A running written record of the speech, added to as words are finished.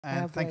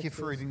And thank you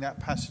for reading that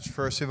passage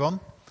for us, Yvonne.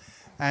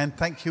 And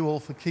thank you all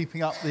for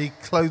keeping up the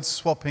clothes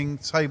swapping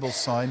table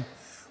sign,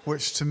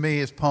 which to me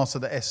is part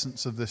of the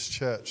essence of this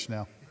church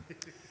now.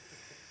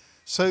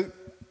 So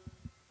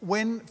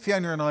when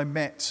Fiona and I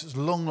met, it was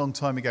a long, long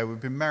time ago.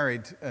 We've been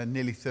married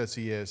nearly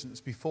 30 years. And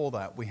it's before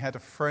that. We had a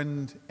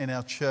friend in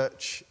our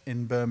church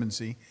in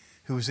Bermondsey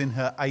who was in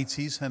her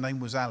 80s. Her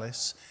name was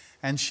Alice.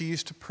 And she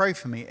used to pray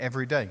for me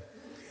every day,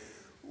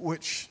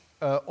 which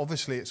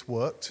obviously it's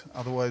worked.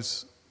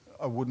 Otherwise,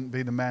 I wouldn't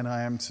be the man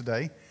I am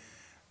today.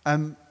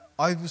 And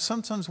I would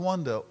sometimes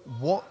wonder,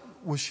 what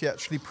was she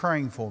actually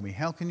praying for me?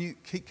 How can you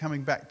keep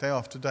coming back day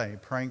after day,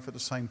 praying for the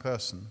same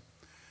person?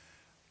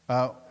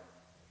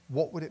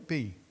 What would it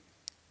be?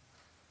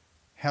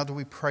 How do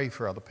we pray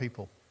for other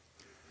people?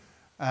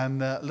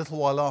 And a little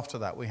while after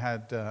that, we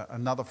had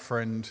another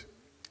friend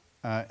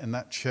in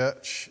that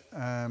church,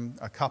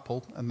 a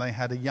couple, and they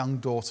had a young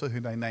daughter who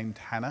they named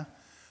Hannah.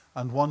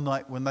 And one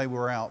night when they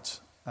were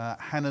out,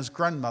 Hannah's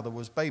grandmother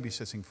was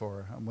babysitting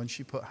for her. And when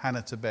she put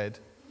Hannah to bed,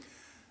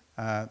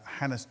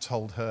 Hannah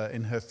told her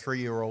in her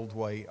 3-year-old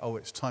way, "Oh,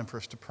 it's time for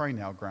us to pray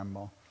now,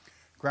 Grandma."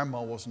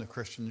 Grandma wasn't a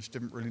Christian. She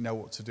didn't really know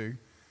what to do.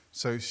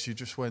 So she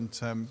just went,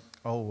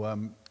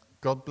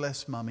 God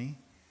bless Mummy.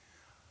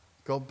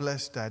 God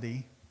bless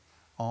Daddy.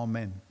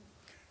 Amen.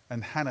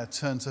 And Hannah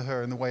turned to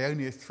her in the way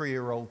only a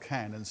 3-year-old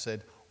can and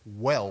said,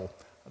 "Well,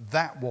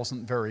 that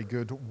wasn't very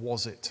good,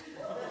 was it?"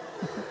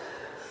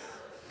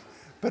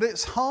 But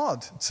it's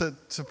hard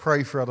to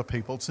pray for other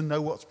people, to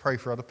know what to pray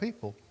for other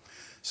people,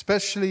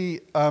 especially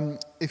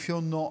if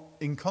you're not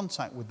in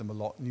contact with them a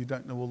lot and you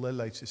don't know all their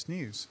latest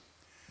news.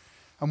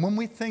 And when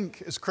we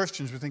think, as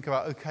Christians, we think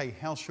about, okay,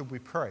 how should we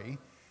pray?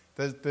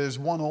 There's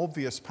one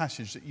obvious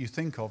passage that you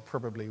think of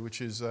probably, which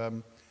is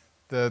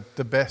the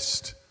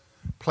best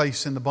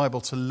place in the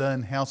Bible to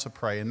learn how to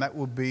pray, and that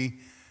would be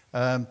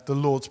the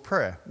Lord's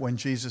Prayer, when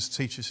Jesus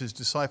teaches his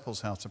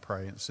disciples how to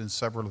pray. It's in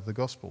several of the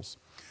Gospels.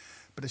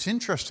 But it's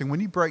interesting, when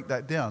you break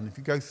that down, if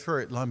you go through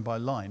it line by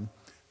line,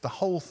 the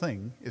whole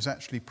thing is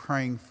actually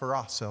praying for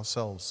us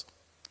ourselves.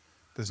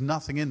 There's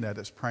nothing in there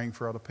that's praying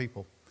for other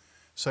people.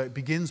 So it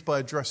begins by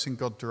addressing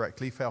God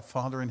directly. For our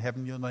Father in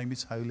heaven, your name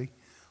is holy,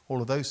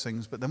 all of those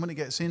things. But then when it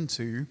gets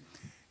into,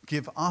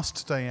 give us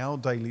today our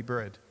daily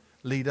bread,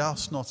 lead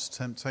us not to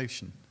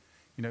temptation,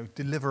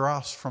 deliver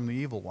us from the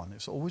evil one.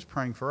 It's always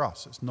praying for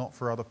us. It's not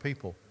for other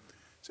people.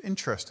 It's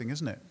interesting,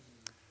 isn't it?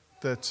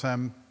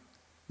 That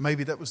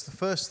maybe that was the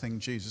first thing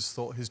Jesus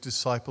thought his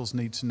disciples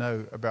need to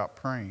know about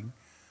praying,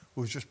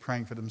 was just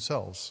praying for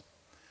themselves.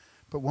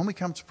 But when we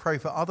come to pray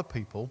for other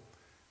people,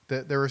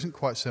 there isn't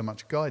quite so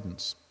much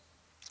guidance.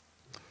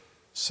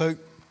 So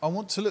I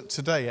want to look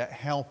today at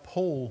how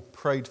Paul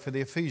prayed for the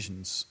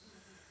Ephesians.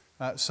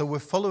 So we're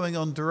following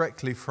on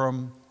directly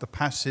from the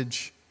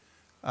passage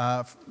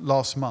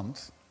last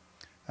month,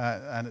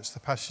 and it's the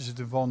passage that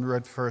Yvonne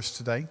read for us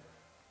today.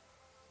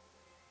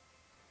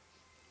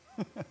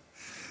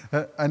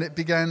 And it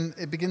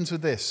begins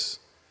with this.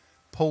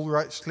 Paul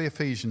writes to the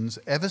Ephesians,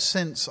 "Ever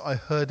since I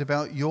heard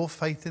about your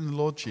faith in the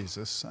Lord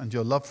Jesus and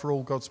your love for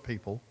all God's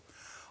people,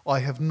 I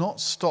have not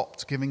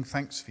stopped giving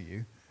thanks for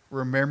you,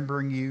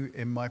 remembering you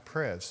in my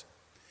prayers."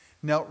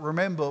 Now,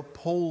 remember,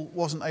 Paul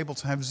wasn't able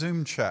to have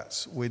Zoom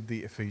chats with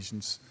the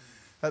Ephesians.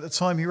 At the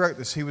time he wrote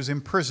this, he was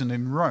in prison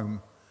in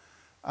Rome.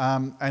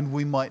 And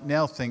we might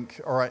now think,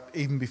 all right,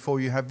 even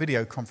before you have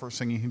video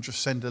conferencing, you can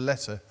just send a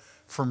letter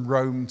from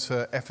Rome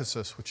to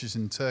Ephesus, which is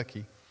in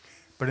Turkey.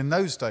 But in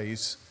those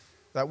days,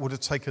 that would have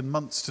taken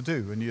months to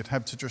do, and you'd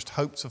have to just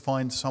hope to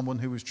find someone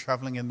who was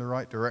traveling in the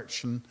right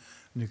direction,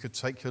 and you could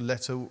take your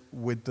letter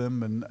with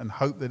them and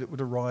hope that it would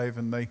arrive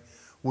and they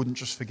wouldn't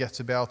just forget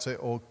about it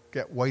or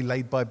get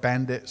waylaid by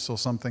bandits or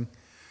something.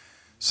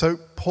 So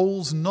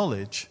Paul's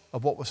knowledge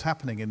of what was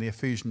happening in the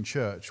Ephesian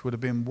church would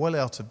have been well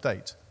out of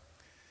date.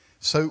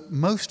 So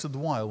most of the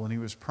while when he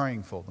was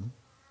praying for them,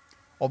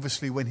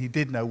 obviously when he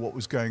did know what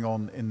was going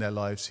on in their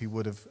lives, he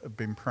would have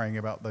been praying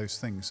about those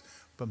things.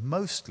 But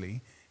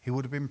mostly he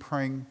would have been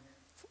praying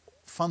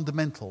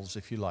fundamentals,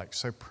 if you like.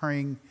 So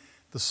praying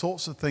the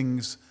sorts of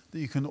things that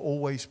you can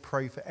always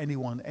pray for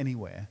anyone,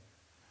 anywhere,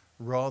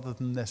 rather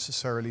than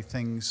necessarily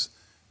things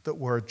that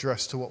were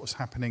addressed to what was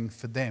happening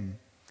for them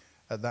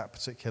at that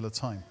particular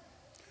time.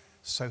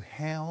 So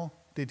how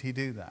did he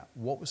do that?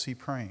 What was he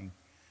praying?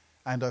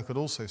 And I could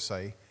also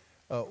say,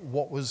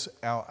 what was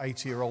our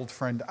 80-year-old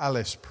friend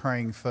Alice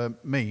praying for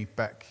me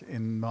back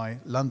in my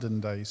London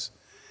days?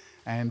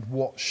 And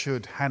what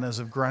should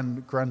Hannah's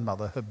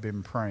grandmother have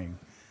been praying?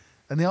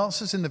 And the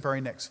answer's in the very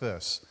next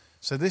verse.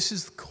 So this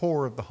is the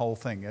core of the whole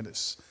thing. And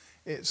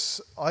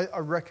I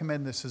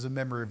recommend this as a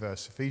memory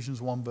verse,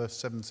 Ephesians 1 verse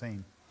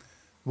 17.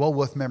 Well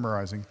worth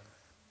memorizing.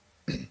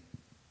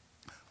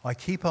 "I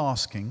keep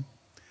asking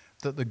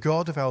that the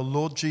God of our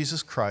Lord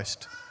Jesus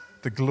Christ,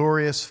 the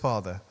glorious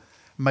Father,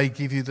 may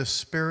give you the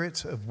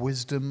spirit of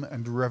wisdom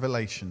and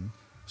revelation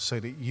so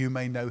that you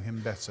may know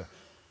him better."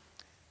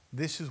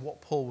 This is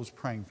what Paul was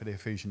praying for the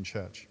Ephesian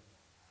church.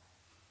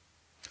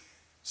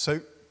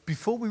 So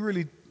before we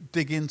really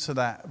dig into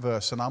that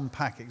verse and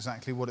unpack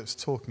exactly what it's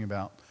talking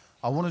about,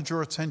 I want to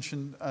draw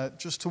attention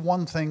just to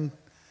one thing,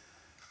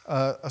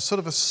 a sort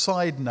of a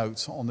side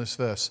note on this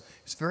verse.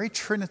 It's very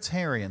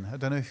Trinitarian. I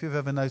don't know if you've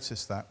ever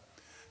noticed that.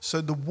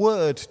 So the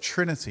word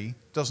Trinity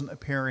doesn't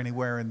appear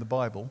anywhere in the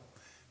Bible.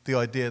 The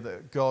idea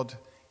that God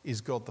is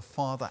God the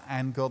Father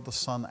and God the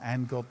Son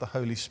and God the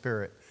Holy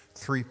Spirit,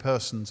 3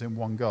 persons in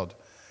one God.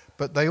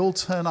 But they all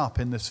turn up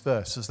in this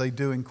verse, as they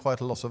do in quite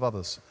a lot of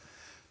others.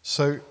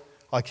 So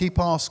I keep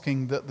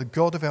asking that the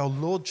God of our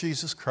Lord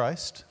Jesus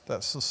Christ,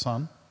 that's the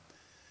Son,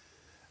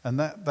 and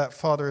that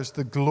Father is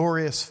the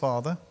glorious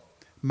Father,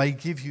 may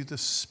give you the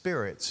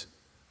spirit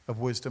of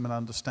wisdom and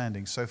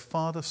understanding. So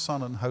Father,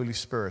 Son, and Holy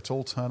Spirit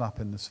all turn up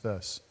in this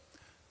verse.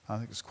 I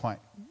think it's quite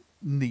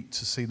neat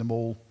to see them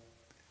all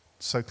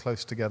so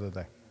close together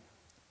there.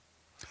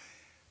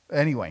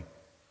 Anyway,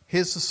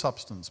 here's the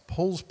substance.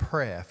 Paul's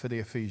prayer for the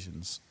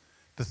Ephesians,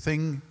 the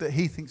thing that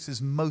he thinks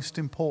is most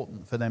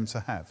important for them to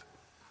have.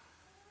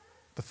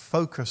 The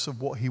focus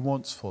of what he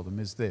wants for them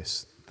is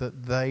this,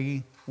 that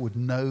they would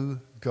know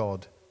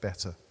God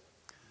better.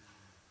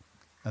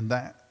 And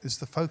that is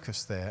the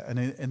focus there. And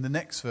in the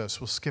next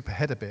verse, we'll skip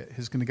ahead a bit.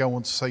 He's going to go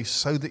on to say,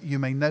 so that you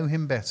may know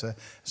him better,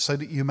 so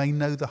that you may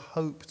know the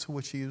hope to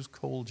which he has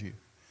called you.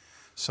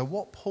 So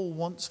what Paul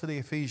wants for the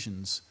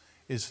Ephesians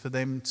is for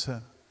them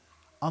to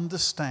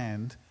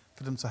understand,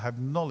 for them to have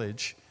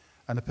knowledge,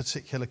 and a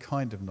particular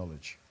kind of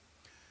knowledge.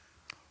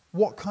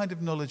 What kind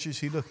of knowledge is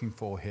he looking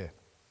for here?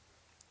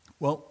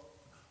 Well,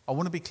 I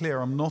want to be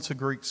clear, I'm not a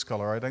Greek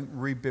scholar. I don't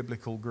read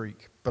biblical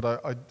Greek, but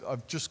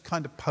I've just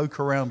kind of poke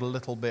around a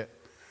little bit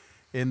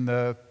in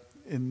the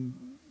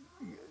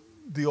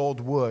odd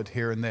word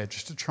here and there,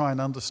 just to try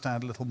and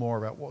understand a little more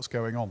about what's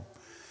going on.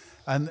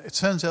 And it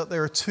turns out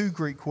there are 2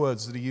 Greek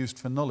words that are used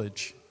for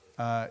knowledge,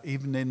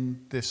 even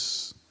in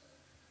this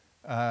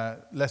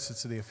letter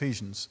to the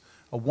Ephesians.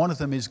 One of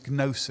them is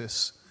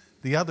gnosis,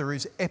 the other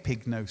is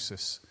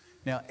epignosis.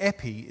 Now,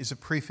 epi is a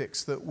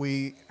prefix that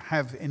we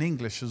have in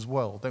English as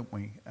well, don't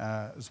we?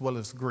 As well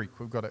as the Greek.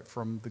 We've got it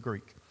from the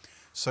Greek.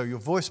 So your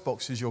voice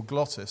box is your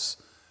glottis,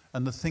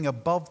 and the thing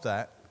above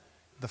that,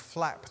 the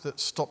flap that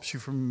stops you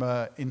from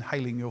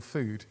inhaling your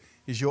food,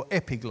 is your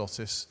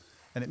epiglottis,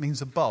 and it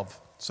means above.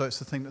 So it's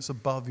the thing that's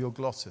above your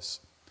glottis.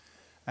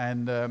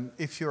 And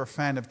if you're a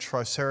fan of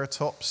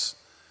Triceratops,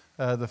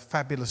 the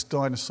fabulous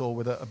dinosaur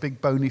with a big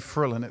bony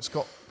frill, and it's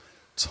got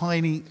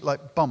tiny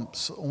like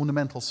bumps,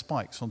 ornamental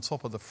spikes on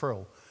top of the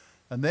frill,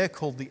 and they're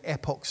called the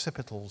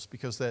epoccipitals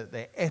because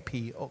they're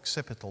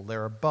epi-occipital.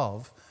 They're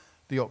above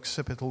the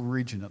occipital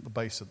region at the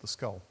base of the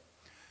skull.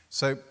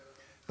 So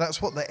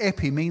that's what the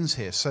epi means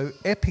here. So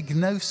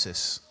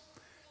epignosis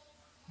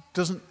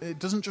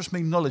doesn't just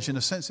mean knowledge. In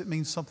a sense, it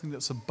means something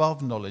that's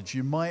above knowledge.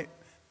 You might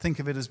think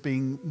of it as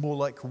being more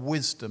like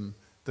wisdom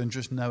than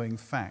just knowing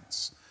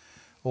facts.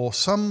 Or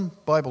some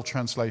Bible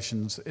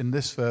translations in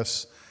this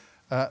verse,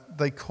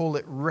 they call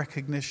it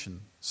recognition.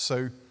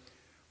 So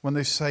when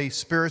they say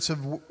spirit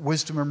of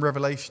wisdom and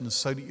revelation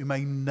so that you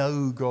may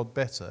know God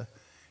better,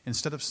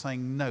 instead of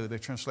saying know, they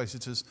translate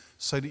it as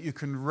so that you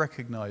can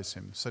recognize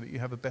him, so that you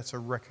have a better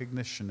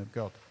recognition of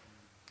God.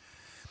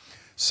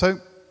 So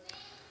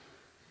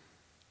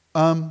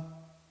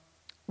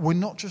we're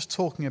not just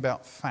talking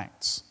about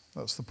facts.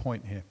 That's the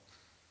point here.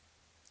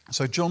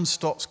 So John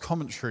Stott's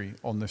commentary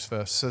on this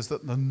verse says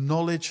that the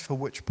knowledge for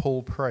which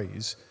Paul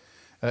prays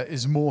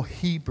is more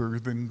Hebrew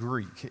than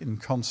Greek in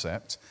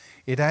concept.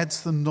 It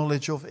adds the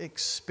knowledge of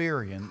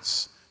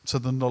experience to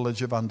the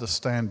knowledge of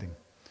understanding.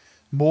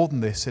 More than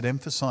this, it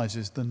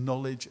emphasizes the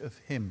knowledge of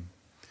him,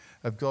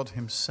 of God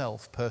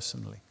himself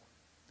personally.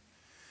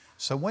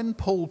 So when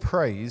Paul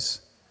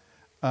prays,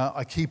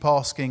 I keep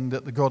asking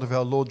that the God of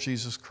our Lord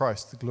Jesus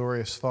Christ, the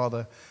glorious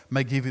Father,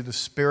 may give you the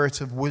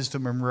spirit of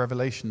wisdom and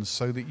revelation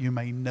so that you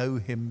may know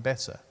him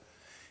better.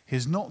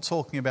 He's not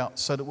talking about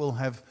so that we'll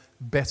have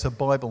better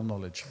Bible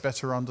knowledge,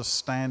 better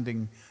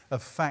understanding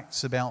of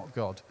facts about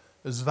God.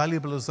 As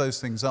valuable as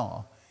those things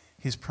are,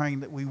 he's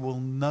praying that we will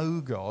know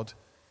God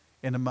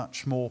in a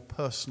much more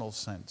personal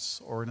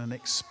sense or in an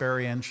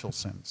experiential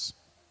sense.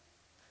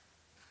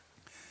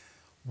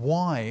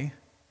 Why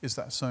is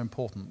that so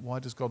important? Why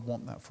does God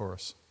want that for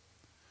us?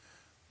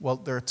 Well,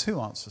 there are 2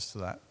 answers to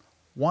that.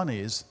 One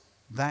is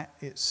that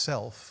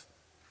itself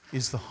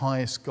is the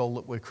highest goal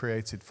that we're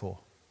created for,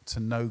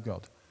 to know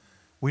God.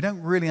 We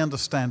don't really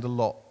understand a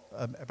lot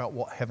about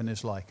what heaven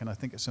is like, and I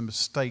think it's a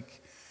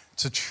mistake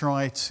to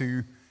try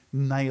to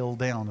nail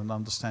down an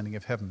understanding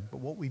of heaven. But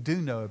what we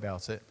do know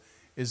about it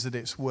is that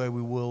it's where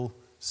we will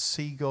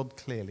see God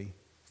clearly,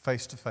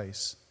 face to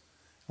face,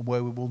 and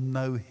where we will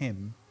know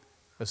him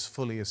as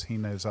fully as he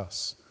knows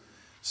us.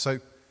 So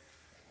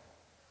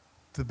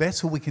the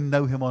better we can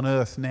know him on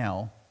earth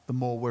now, the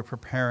more we're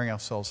preparing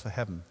ourselves for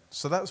heaven.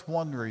 So that's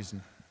one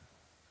reason.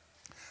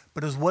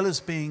 But as well as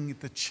being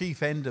the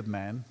chief end of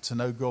man, to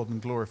know God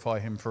and glorify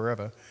him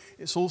forever,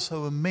 it's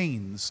also a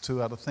means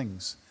to other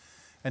things.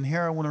 And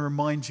here I want to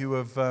remind you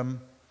of,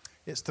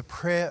 it's the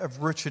prayer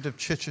of Richard of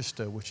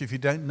Chichester, which if you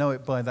don't know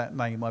it by that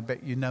name, I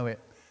bet you know it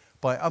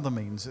by other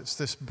means. It's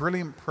this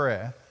brilliant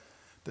prayer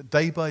that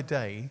day by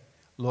day,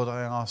 Lord,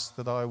 I ask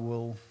that I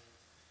will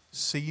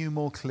see you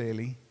more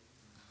clearly,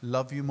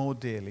 love you more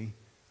dearly,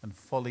 and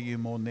follow you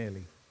more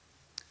nearly.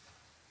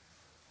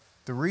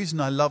 The reason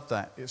I love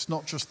that, it's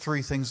not just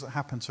three things that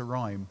happen to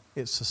rhyme.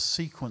 It's a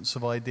sequence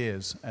of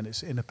ideas, and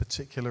it's in a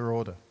particular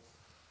order.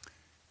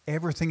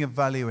 Everything of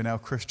value in our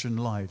Christian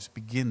lives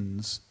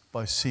begins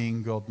by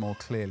seeing God more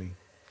clearly.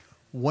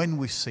 When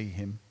we see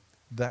him,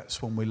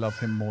 that's when we love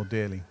him more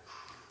dearly.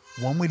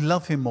 When we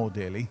love him more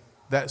dearly,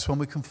 that's when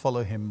we can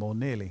follow him more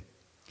nearly.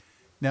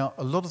 Now,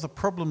 a lot of the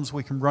problems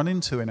we can run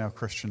into in our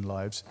Christian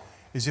lives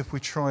is if we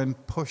try and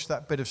push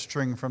that bit of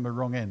string from the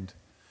wrong end.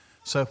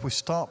 So if we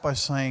start by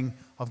saying,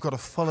 I've got to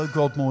follow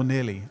God more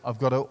nearly, I've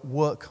got to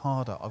work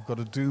harder, I've got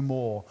to do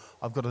more,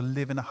 I've got to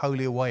live in a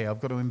holier way,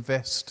 I've got to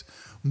invest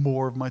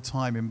more of my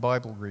time in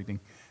Bible reading.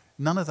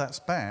 None of that's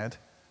bad,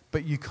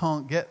 but you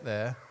can't get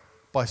there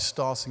by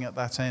starting at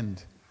that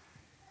end.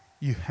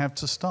 You have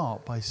to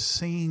start by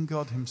seeing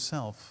God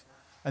himself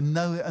and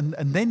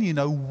then you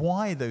know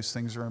why those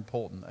things are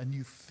important and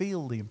you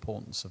feel the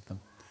importance of them.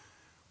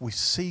 We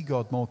see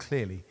God more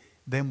clearly.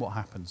 Then what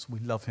happens? We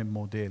love him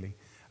more dearly.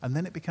 And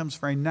then it becomes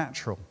very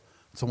natural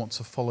to want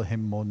to follow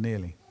him more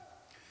nearly.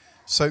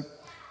 So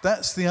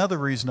that's the other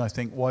reason, I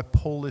think, why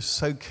Paul is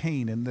so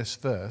keen in this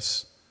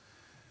verse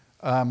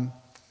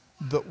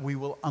that we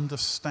will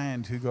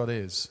understand who God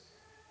is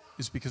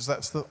because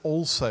that's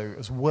also,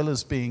 as well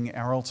as being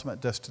our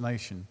ultimate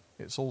destination,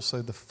 it's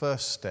also the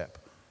first step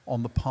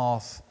on the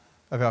path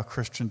of our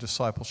Christian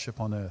discipleship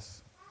on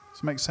earth. Does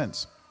it make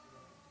sense?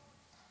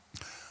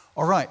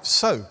 All right,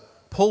 so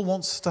Paul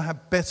wants to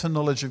have better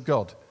knowledge of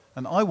God,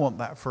 and I want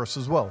that for us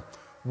as well.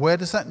 Where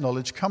does that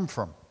knowledge come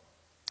from?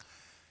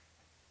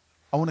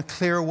 I want to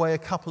clear away a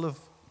couple of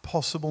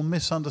possible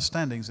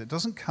misunderstandings. It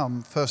doesn't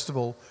come, first of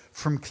all,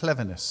 from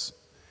cleverness.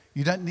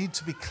 You don't need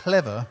to be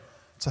clever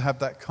to have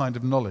that kind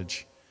of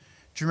knowledge.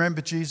 Do you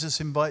remember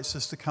Jesus invites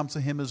us to come to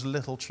him as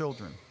little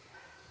children?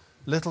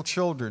 Little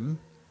children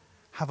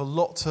have a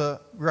lot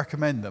to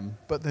recommend them,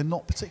 but they're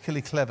not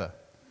particularly clever.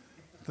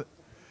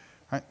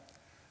 Right?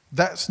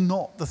 That's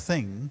not the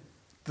thing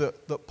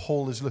that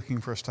Paul is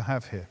looking for us to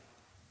have here.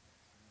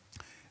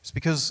 It's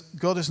because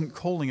God isn't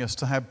calling us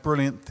to have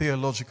brilliant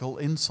theological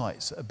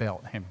insights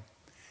about him.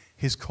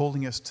 He's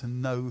calling us to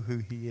know who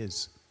he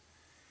is.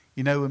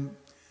 You know,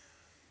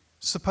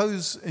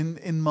 suppose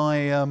in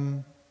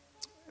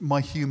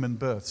my human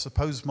birth,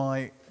 suppose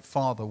my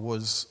father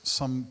was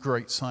some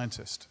great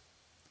scientist.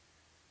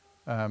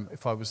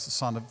 If I was the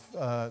son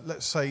of,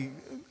 let's say,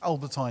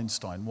 Albert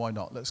Einstein, why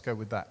not? Let's go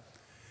with that.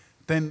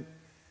 Then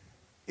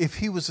if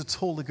he was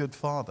at all a good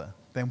father,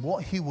 then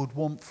what he would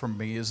want from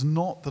me is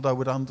not that I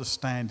would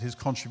understand his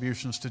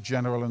contributions to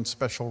general and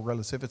special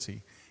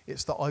relativity.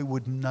 It's that I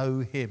would know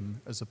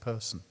him as a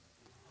person.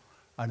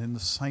 And in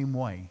the same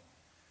way,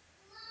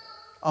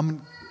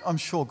 I'm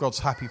sure God's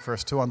happy for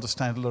us to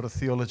understand a lot of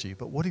theology,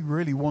 but what he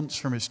really wants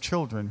from his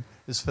children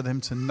is for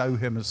them to know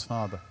him as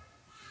Father.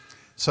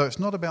 So it's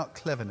not about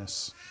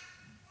cleverness.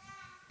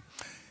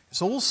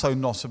 It's also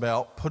not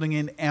about putting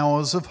in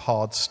hours of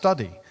hard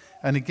study.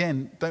 And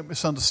again, don't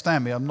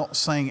misunderstand me. I'm not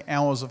saying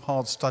hours of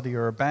hard study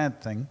are a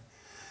bad thing.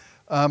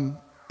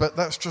 But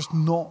that's just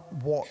not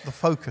what the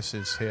focus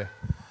is here.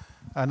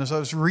 And as I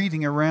was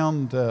reading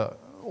around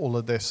all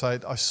of this,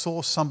 I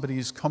saw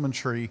somebody's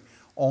commentary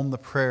on the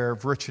prayer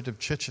of Richard of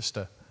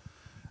Chichester.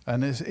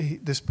 And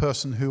this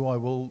person who I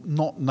will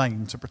not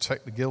name to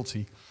protect the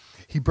guilty,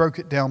 he broke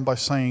it down by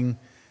saying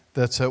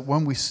that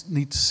when we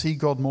need to see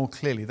God more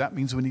clearly, that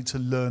means we need to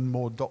learn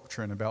more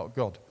doctrine about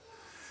God.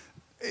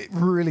 It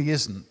really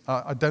isn't.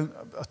 I don't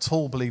at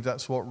all believe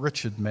that's what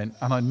Richard meant,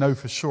 and I know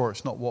for sure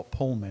it's not what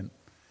Paul meant.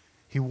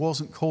 He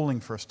wasn't calling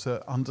for us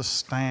to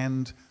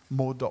understand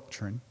more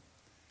doctrine,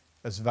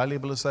 as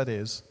valuable as that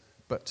is,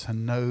 but to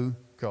know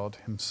God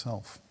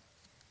himself.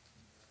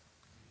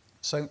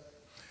 So,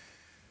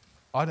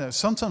 I don't know,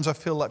 sometimes I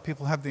feel like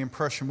people have the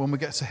impression when we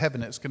get to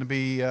heaven it's going to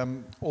be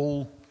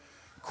all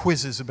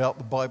quizzes about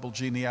the Bible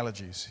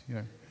genealogies. You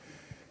know,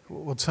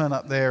 we'll turn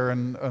up there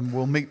and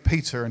we'll meet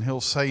Peter and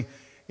he'll say,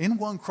 in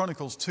 1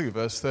 Chronicles 2,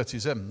 verse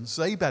 37,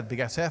 Zabad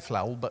begat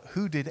Ephlal, but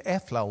who did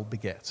Ephlal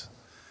beget?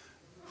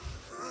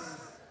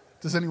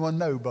 Does anyone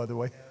know, by the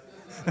way?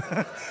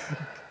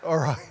 All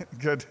right,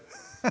 good.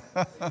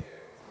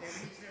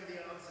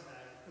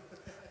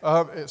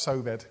 It's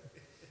Obed.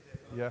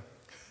 Yeah.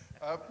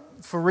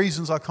 For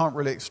reasons I can't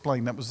really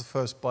explain, that was the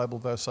first Bible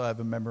verse I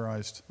ever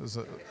memorized.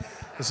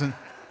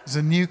 As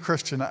a new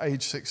Christian at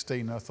age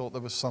 16, I thought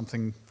there was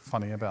something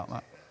funny about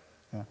that.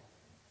 Yeah.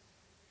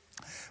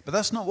 But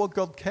that's not what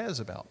God cares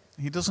about.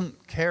 He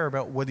doesn't care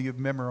about whether you've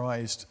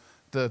memorized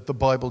the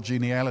Bible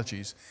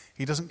genealogies.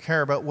 He doesn't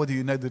care about whether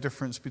you know the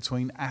difference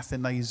between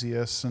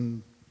Athanasius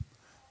and,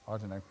 I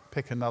don't know,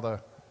 pick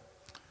another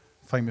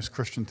famous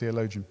Christian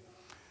theologian.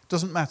 It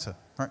doesn't matter,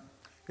 right?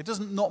 It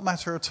doesn't not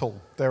matter at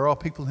all. There are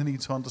people who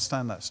need to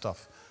understand that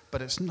stuff,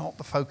 but it's not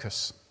the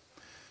focus.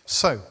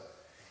 So,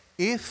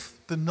 if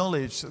the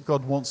knowledge that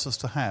God wants us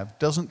to have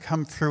doesn't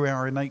come through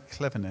our innate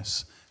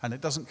cleverness and it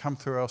doesn't come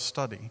through our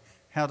study,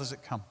 how does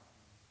it come?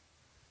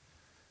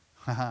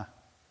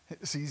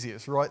 It's easy.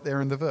 It's right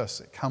there in the verse.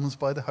 It comes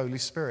by the Holy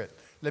Spirit.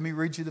 Let me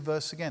read you the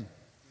verse again.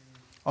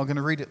 I'm going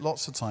to read it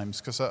lots of times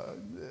because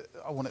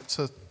I want it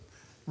to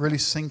really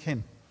sink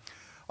in.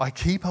 I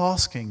keep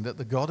asking that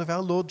the God of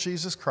our Lord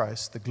Jesus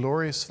Christ, the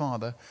glorious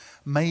Father,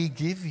 may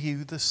give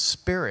you the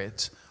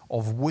spirit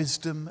of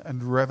wisdom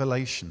and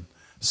revelation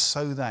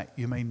so that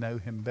you may know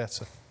him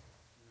better.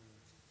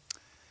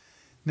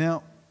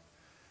 Now,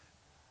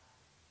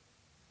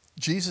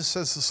 Jesus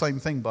says the same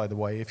thing, by the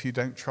way, if you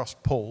don't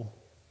trust Paul.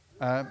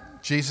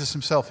 Jesus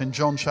himself in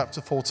John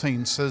chapter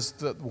 14 says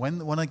that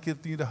when I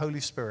give you the Holy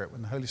Spirit,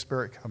 when the Holy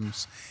Spirit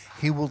comes,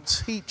 he will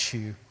teach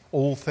you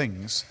all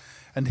things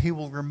and he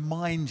will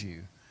remind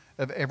you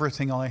of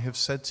everything I have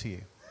said to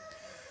you.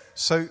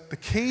 So the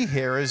key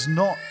here is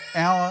not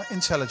our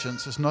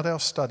intelligence, it's not our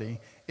study,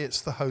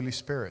 it's the Holy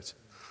Spirit.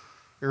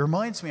 It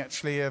reminds me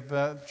actually of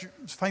a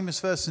famous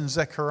verse in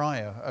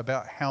Zechariah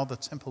about how the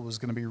temple was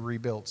going to be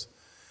rebuilt.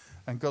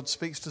 And God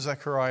speaks to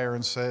Zechariah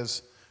and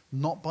says,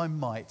 not by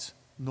might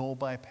nor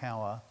by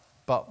power,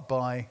 but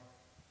by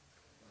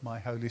my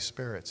Holy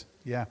Spirit.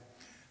 Yeah.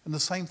 And the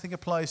same thing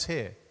applies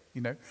here,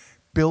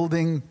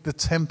 building the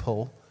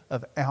temple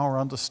of our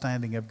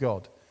understanding of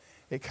God.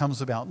 It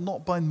comes about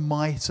not by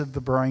might of the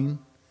brain,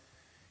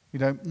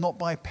 not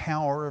by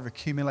power of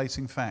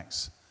accumulating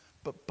facts,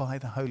 but by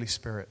the Holy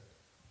Spirit.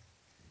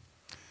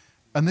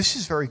 And this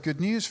is very good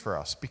news for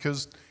us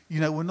because,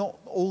 we're not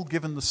all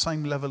given the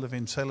same level of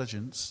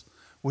intelligence.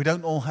 We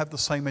don't all have the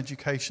same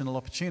educational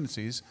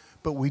opportunities,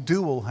 but we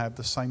do all have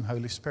the same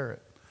Holy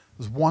Spirit.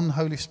 There's one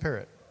Holy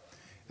Spirit.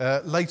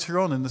 Later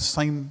on in the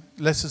same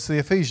letters to the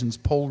Ephesians,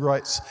 Paul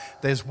writes,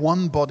 there's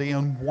one body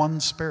and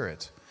one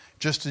Spirit,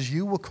 just as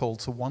you were called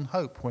to one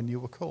hope when you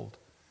were called.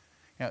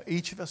 Now,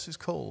 each of us is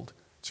called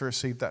to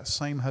receive that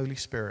same Holy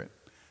Spirit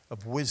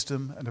of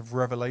wisdom and of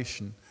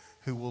revelation,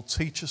 who will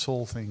teach us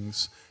all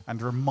things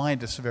and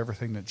remind us of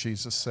everything that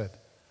Jesus said,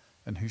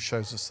 and who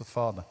shows us the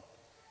Father.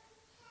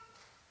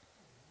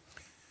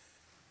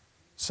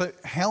 So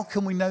how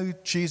can we know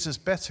Jesus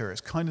better?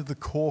 It's kind of the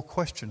core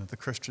question of the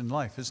Christian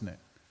life, isn't it?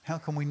 How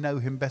can we know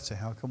him better?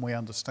 How can we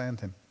understand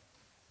him?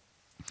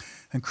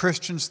 And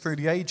Christians through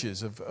the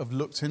ages have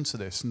looked into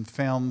this and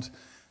found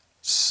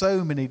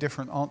so many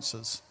different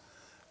answers.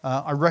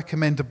 I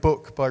recommend a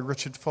book by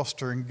Richard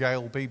Foster and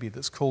Gail Beebe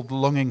that's called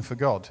Longing for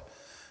God.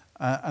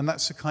 And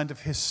that's a kind of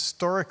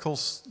historical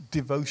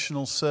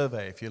devotional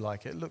survey, if you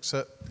like. It looks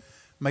at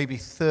maybe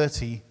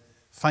 30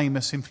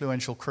 famous,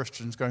 influential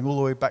Christians going all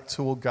the way back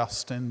to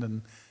Augustine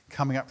and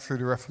coming up through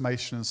the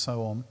Reformation and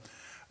so on,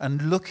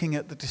 and looking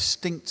at the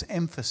distinct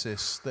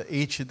emphasis that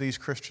each of these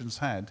Christians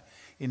had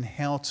in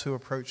how to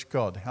approach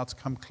God, how to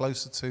come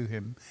closer to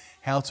him,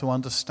 how to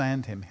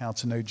understand him, how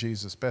to know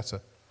Jesus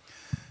better.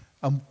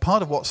 And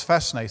part of what's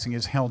fascinating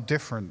is how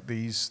different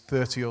these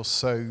 30 or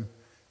so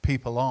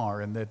people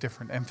are in their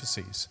different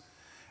emphases,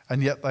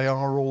 and yet they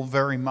are all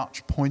very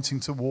much pointing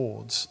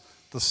towards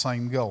the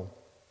same goal.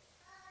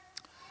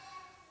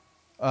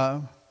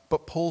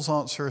 But Paul's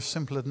answer is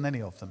simpler than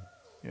any of them,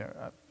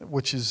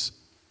 which is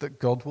that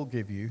God will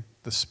give you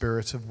the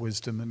spirit of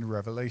wisdom and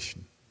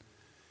revelation.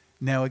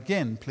 Now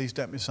again, please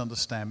don't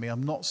misunderstand me.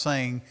 I'm not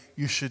saying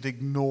you should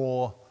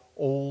ignore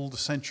all the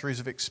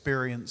centuries of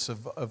experience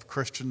of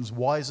Christians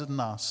wiser than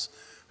us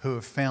who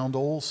have found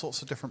all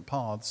sorts of different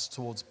paths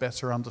towards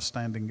better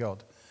understanding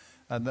God,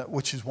 and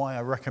which is why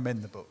I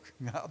recommend the book.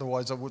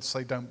 Otherwise I would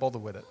say don't bother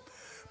with it.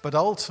 But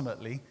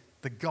ultimately,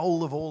 the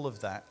goal of all of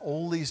that,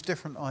 all these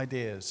different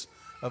ideas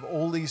of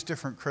all these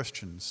different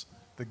Christians,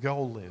 the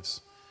goal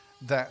is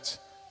that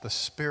the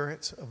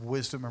spirit of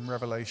wisdom and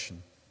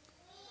revelation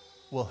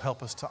will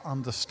help us to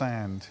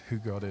understand who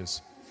God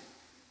is.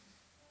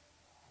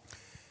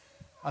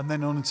 And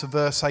then on into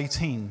verse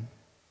 18,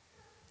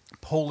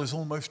 Paul is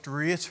almost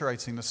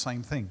reiterating the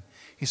same thing.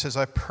 He says,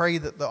 I pray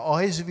that the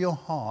eyes of your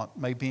heart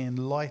may be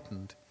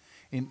enlightened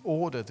in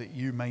order that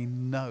you may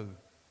know.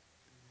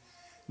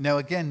 Now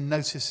again,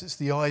 notice it's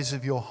the eyes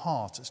of your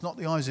heart. It's not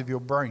the eyes of your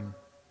brain.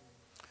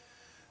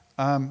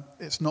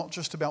 It's not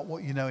just about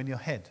what you know in your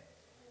head.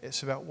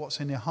 It's about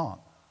what's in your heart.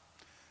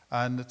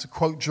 And to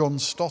quote John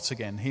Stott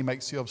again, he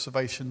makes the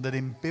observation that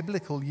in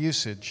biblical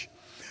usage,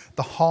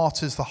 the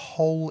heart is the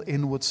whole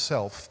inward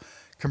self,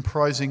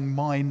 comprising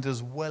mind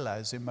as well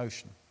as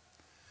emotion.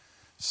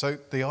 So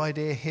the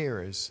idea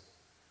here is,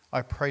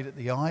 I pray that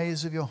the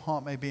eyes of your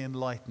heart may be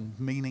enlightened,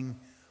 meaning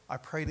I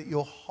pray that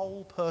your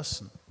whole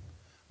person,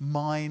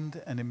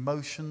 mind and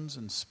emotions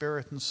and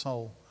spirit and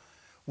soul,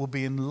 will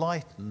be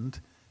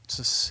enlightened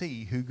to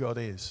see who God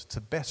is,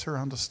 to better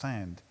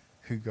understand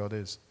who God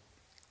is.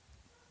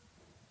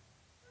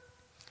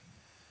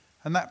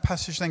 And that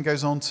passage then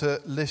goes on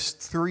to list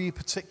 3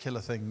 particular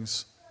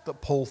things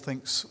that Paul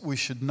thinks we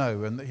should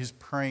know and that he's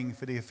praying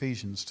for the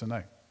Ephesians to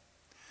know.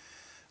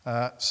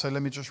 So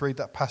let me just read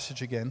that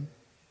passage again.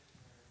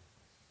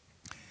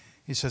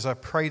 He says, I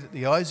pray that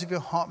the eyes of your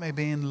heart may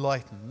be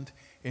enlightened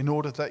in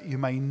order that you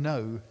may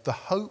know the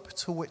hope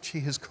to which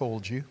he has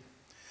called you,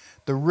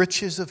 the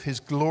riches of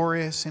his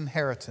glorious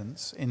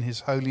inheritance in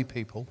his holy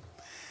people,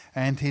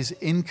 and his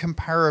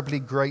incomparably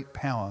great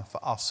power for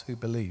us who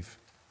believe.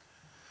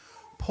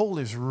 Paul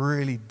is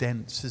really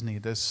dense, isn't he?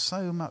 There's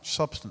so much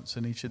substance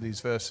in each of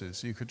these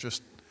verses. You could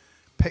just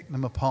pick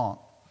them apart.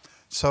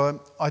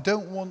 So I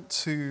don't want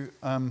to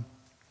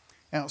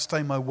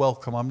outstay my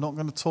welcome. I'm not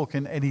going to talk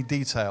in any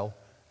detail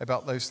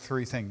about those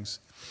three things.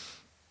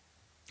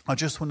 I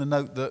just want to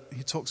note that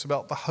he talks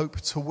about the hope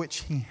to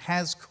which he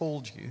has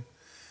called you.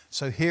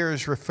 So here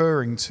is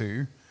referring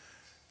to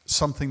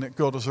something that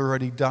God has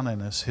already done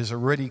in us. He's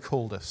already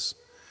called us.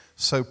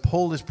 So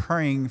Paul is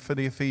praying for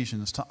the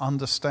Ephesians to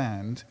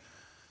understand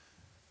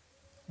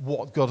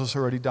what God has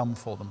already done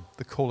for them,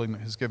 the calling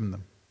that he's given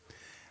them.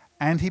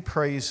 And he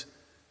prays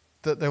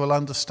that they will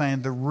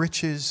understand the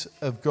riches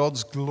of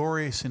God's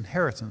glorious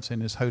inheritance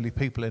in his holy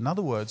people. In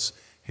other words,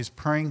 he's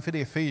praying for the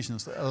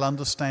Ephesians that they'll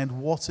understand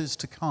what is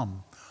to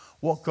come,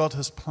 what God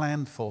has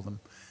planned for them.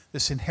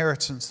 This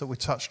inheritance that we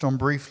touched on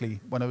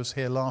briefly when I was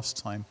here last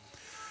time,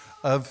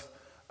 of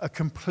a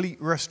complete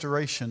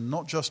restoration,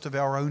 not just of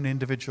our own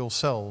individual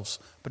selves,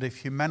 but of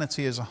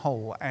humanity as a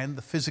whole and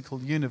the physical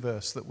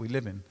universe that we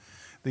live in.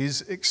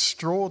 These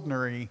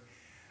extraordinary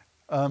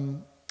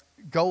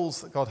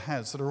goals that God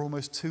has that are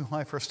almost too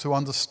high for us to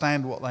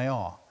understand what they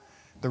are.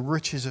 The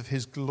riches of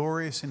his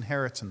glorious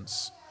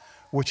inheritance,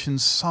 which in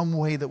some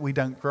way that we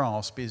don't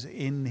grasp is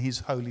in his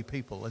holy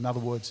people. In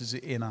other words, is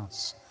in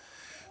us.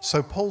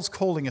 So Paul's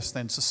calling us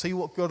then to see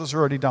what God has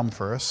already done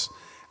for us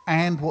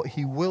and what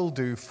he will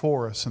do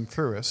for us and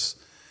through us.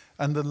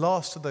 And the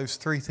last of those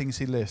three things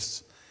he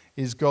lists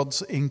is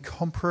God's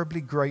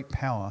incomparably great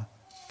power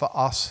for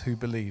us who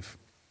believe.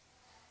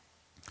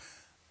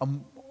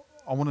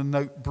 I want to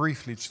note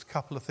briefly just a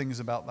couple of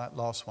things about that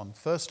last one.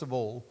 First of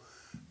all,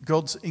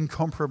 God's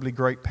incomparably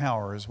great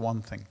power is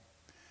one thing.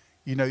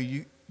 You know,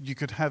 you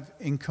could have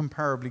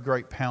incomparably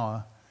great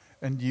power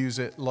and use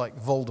it like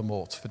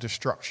Voldemort for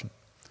destruction.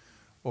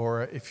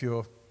 Or if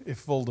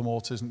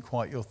Voldemort isn't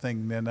quite your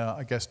thing, then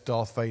I guess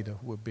Darth Vader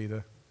would be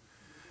the...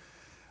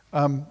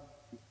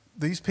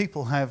 These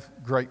people have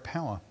great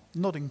power.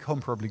 Not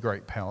incomparably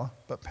great power,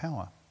 but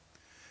power.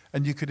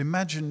 And you could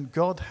imagine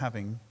God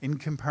having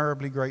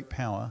incomparably great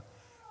power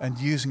and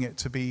using it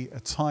to be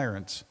a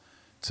tyrant,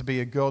 to be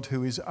a God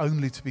who is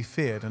only to be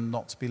feared and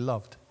not to be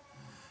loved.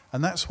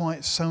 And that's why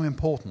it's so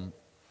important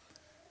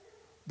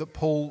that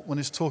Paul, when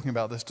he's talking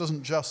about this,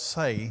 doesn't just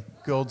say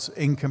God's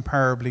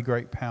incomparably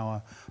great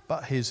power,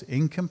 but his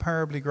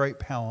incomparably great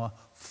power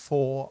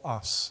for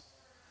us.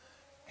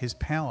 His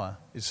power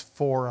is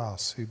for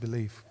us who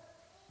believe.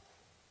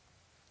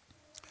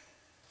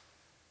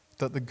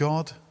 That the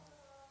God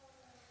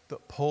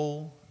that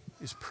Paul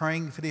is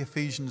praying for the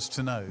Ephesians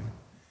to know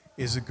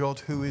is a God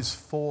who is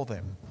for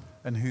them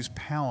and whose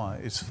power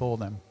is for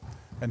them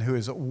and who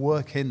is at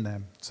work in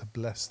them to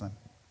bless them.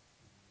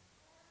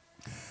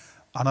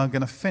 And I'm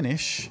going to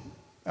finish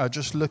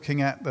just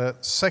looking at the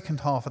second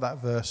half of that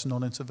verse and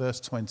on into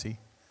verse 20,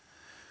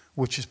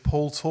 which is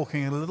Paul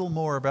talking a little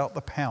more about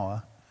the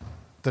power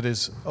that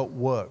is at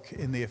work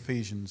in the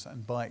Ephesians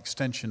and by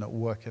extension at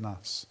work in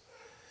us.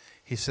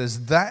 He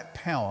says that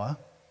power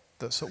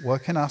that's at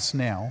work in us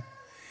now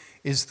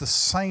is the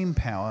same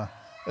power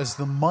as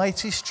the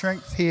mighty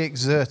strength he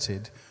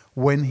exerted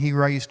when he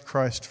raised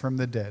Christ from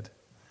the dead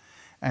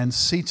and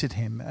seated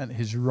him at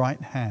his right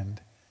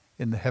hand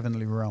in the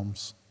heavenly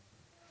realms.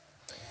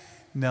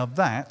 Now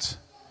that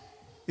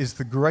is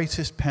the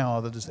greatest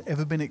power that has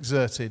ever been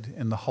exerted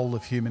in the whole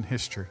of human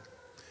history.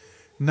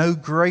 No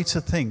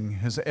greater thing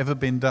has ever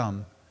been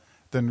done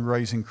than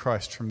raising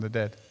Christ from the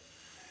dead.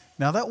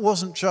 Now that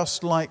wasn't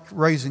just like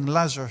raising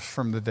Lazarus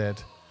from the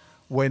dead,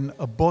 when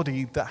a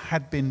body that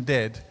had been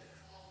dead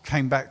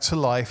came back to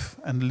life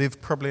and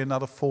lived probably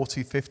another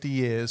 40, 50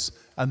 years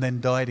and then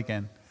died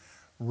again.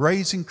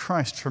 Raising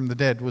Christ from the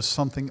dead was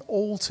something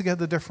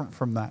altogether different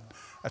from that.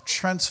 A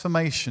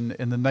transformation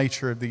in the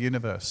nature of the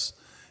universe.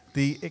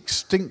 The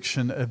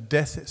extinction of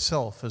death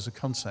itself as a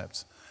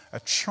concept. A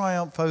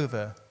triumph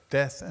over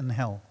death and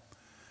hell.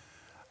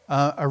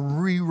 A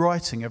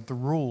rewriting of the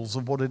rules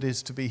of what it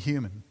is to be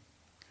human.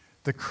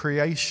 The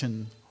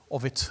creation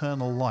of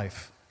eternal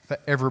life for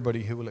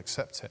everybody who will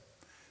accept it.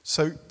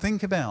 So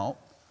think about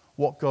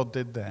what God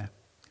did there.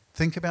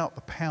 Think about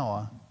the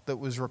power that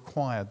was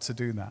required to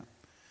do that.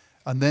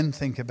 And then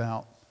think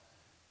about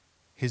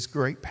his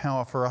great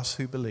power for us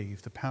who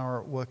believe. The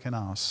power at work in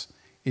us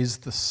is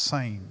the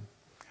same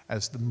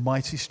as the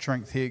mighty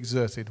strength he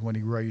exerted when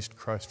he raised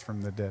Christ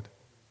from the dead.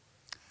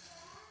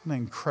 An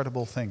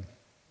incredible thing.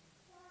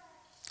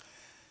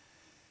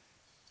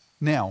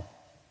 Now,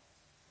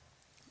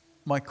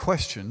 my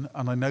question,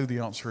 and I know the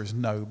answer is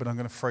no, but I'm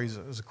going to phrase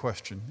it as a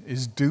question,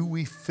 is do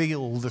we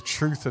feel the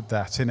truth of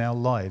that in our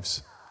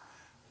lives?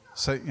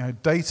 So,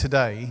 day to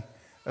day,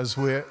 as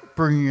we're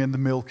bringing in the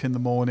milk in the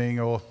morning,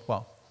 or,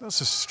 well, that's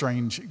a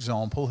strange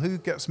example. Who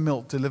gets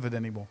milk delivered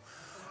anymore?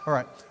 All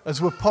right, as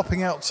we're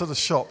popping out to the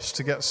shops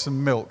to get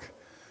some milk,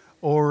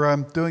 or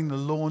doing the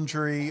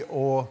laundry,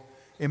 or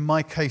in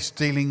my case,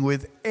 dealing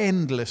with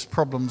endless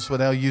problems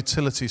with our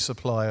utility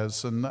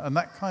suppliers, and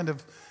that kind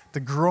of the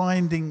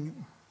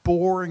grinding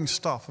boring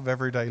stuff of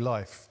everyday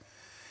life.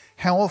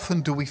 How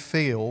often do we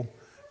feel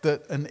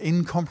that an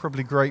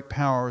incomparably great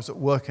power is at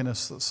work in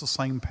us that's the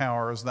same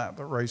power as that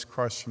raised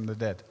Christ from the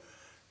dead?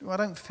 I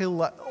don't feel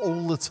that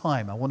all the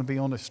time. I want to be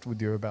honest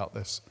with you about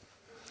this.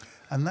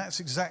 And that's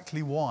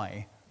exactly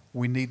why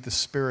we need the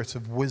spirit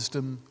of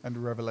wisdom and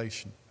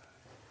revelation.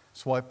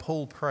 That's why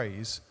Paul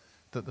prays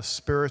that the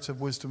spirit of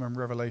wisdom and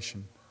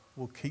revelation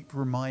will keep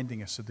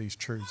reminding us of these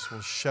truths,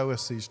 will show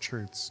us these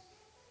truths.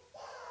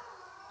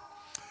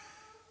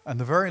 And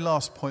the very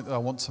last point that I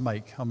want to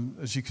make,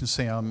 as you can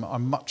see,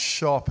 I'm much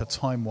sharper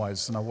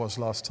time-wise than I was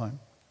last time.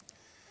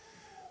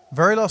 The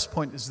very last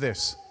point is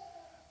this.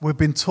 We've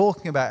been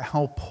talking about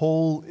how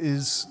Paul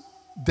is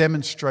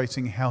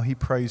demonstrating how he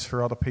prays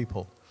for other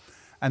people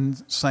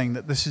and saying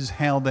that this is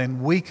how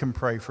then we can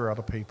pray for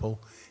other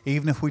people,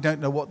 even if we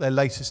don't know what their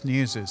latest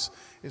news is.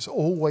 It's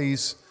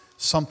always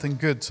something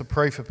good to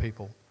pray for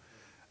people,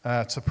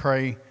 to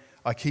pray.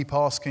 I keep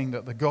asking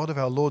that the God of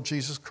our Lord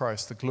Jesus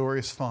Christ, the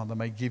glorious Father,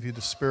 may give you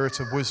the spirit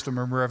of wisdom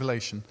and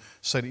revelation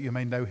so that you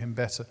may know him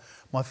better.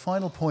 My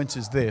final point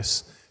is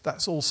this.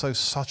 That's also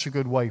such a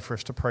good way for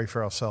us to pray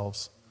for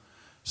ourselves.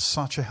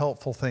 Such a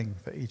helpful thing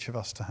for each of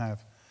us to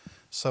have.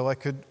 So I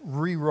could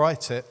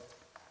rewrite it,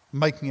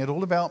 making it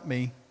all about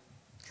me.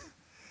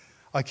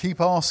 I keep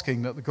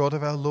asking that the God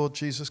of our Lord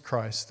Jesus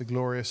Christ, the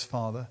glorious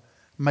Father,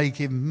 may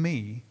give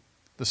me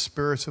the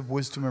spirit of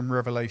wisdom and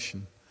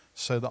revelation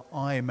so that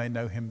I may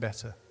know him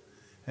better.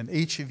 And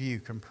each of you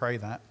can pray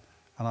that,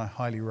 and I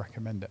highly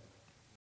recommend it.